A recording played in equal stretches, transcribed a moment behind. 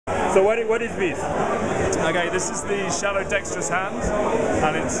So what is this? Okay, this is the shallow dexterous hand,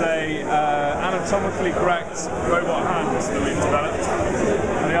 and it's a anatomically correct robot hand that we've developed.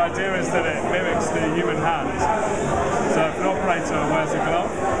 And the idea is that it mimics the human hand. So if an operator wears a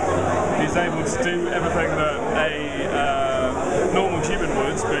glove, he's able to do everything that a normal human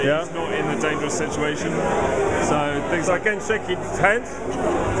would, but he's not in a dangerous situation. So things I can shake its hands?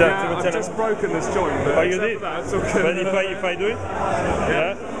 Yeah, I've just broken this joint. But oh, you did? That, it's okay. But if I do it?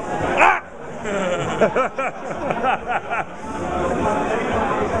 Yeah. Ah!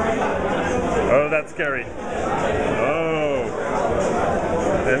 Oh, that's scary. Oh.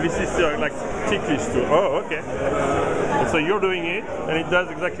 And this is like ticklish too. Oh, okay. And so you're doing it, and it does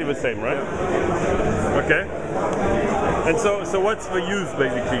exactly the same, right? Okay. And so what's the use,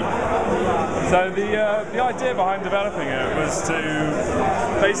 basically? So the idea behind developing it was to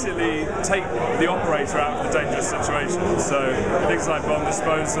basically take the operator out of the dangerous situations. So things like bomb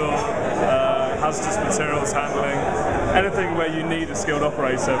disposal, hazardous materials handling, anything where you need a skilled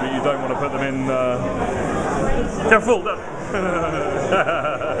operator but you don't want to put them in. Careful!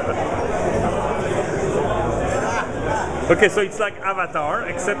 Okay, so it's like Avatar,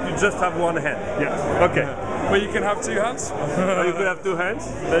 except you just have one hand. Yeah. Okay. Well, you can have two hands. Oh, you could have two hands?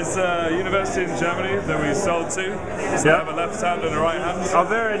 There's a university in Germany that we sold to. So they have a left hand and a right hand. Are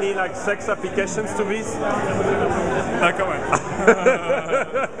there any like sex applications to this? No comment.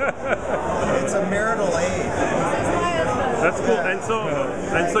 It's a marital aid. That's cool. And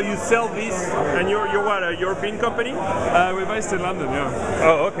so you sell this, and you're what, a European company? We're based in London, yeah.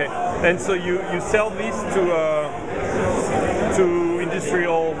 Oh, okay. And so you sell this to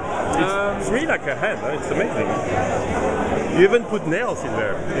industrial. It's really like a hand. Huh? It's amazing. You even put nails in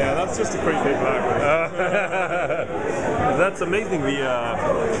there. Yeah, that's just to creep people out. That's amazing.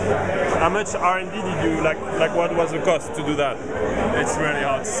 How much R&D did you like? What was the cost to do that? It's really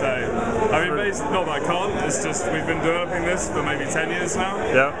hard to say. I mean, not that I can't. It's just we've been developing this for maybe 10 years now.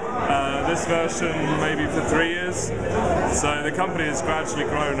 Yeah. This version maybe for 3 years. So the company has gradually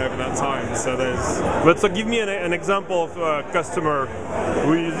grown over that time. So there's. But so give me an example of a customer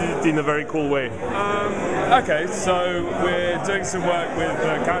who uses it in a very cool way. Okay, so we're doing some work with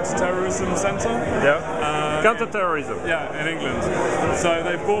the Counter-Terrorism Centre. Yeah. Counter-terrorism. Yeah, in England. So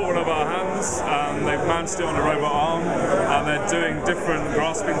they've bought one of our hands and they've mounted it on a robot arm, and they're doing different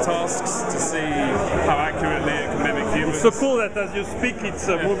grasping tasks to see how accurately it can mimic humans. It's so cool that as you speak, it's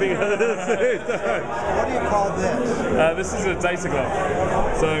moving. What do you call this? This is a data glove.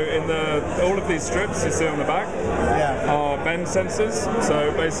 So in all of these strips you see on the back are bend sensors.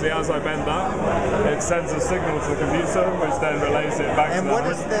 So basically, as I bend that, it sends a signal to the computer, which then relays it back to the what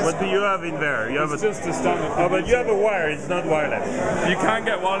is this? What do you have in there? You have just a standard computer. Oh, but you have a wire. It's not wireless. You can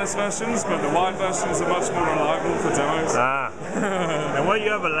get wireless versions, but the wired versions are much more reliable for demos. Ah. And what,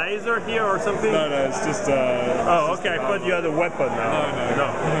 you have a laser here or something? No, it's just. Oh, okay. I thought you had a weapon now. No.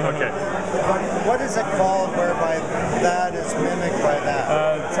 Okay. What is it called whereby that is mimicked by that?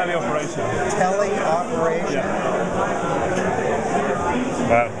 Teleoperation. Teleoperation? Yeah.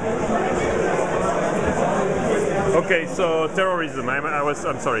 Wow. Okay, so terrorism.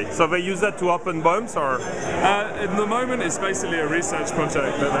 I'm sorry. So they use that to open bombs, or? In the moment, it's basically a research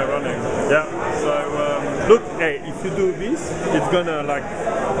project that they're running. Yeah. So look, hey, if you do this, it's gonna like.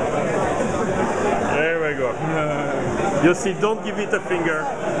 There we go. You see, don't give it a finger.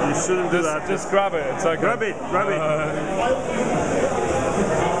 You shouldn't do that. Just grab it. It's okay. Grab it.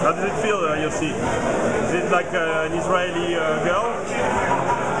 How does it feel, Yossi? Is it like an Israeli girl?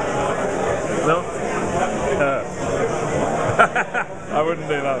 No? I wouldn't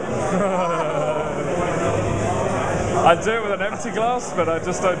do that. I'd do it with an empty glass, but I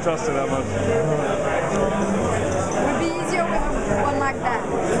just don't trust it that much. It would be easier with one like that.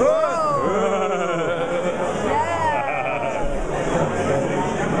 Whoa! Yeah!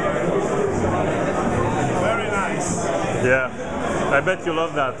 Very nice. Yeah. I bet you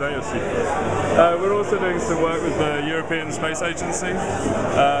love that, Yossi. We're also doing some work with the European Space Agency.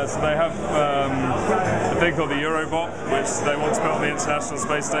 So they have a thing called the Eurobot, which they want to put on the International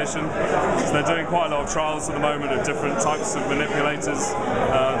Space Station. So they're doing quite a lot of trials at the moment of different types of manipulators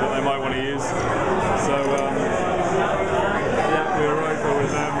that they might want to use. So yeah, we're over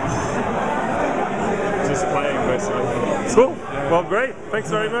with them, just playing basically. Cool. Well, great. Thanks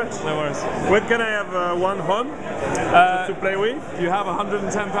very much. No worries. When can I have one home to play with? You have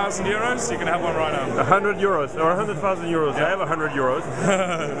 110,000 euros, you can have one right now. 100 euros or 100,000 euros. Yeah. I have 100 euros.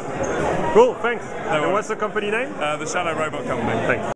 Cool, thanks. And what's the company name? The Shadow Robot Company. Thanks.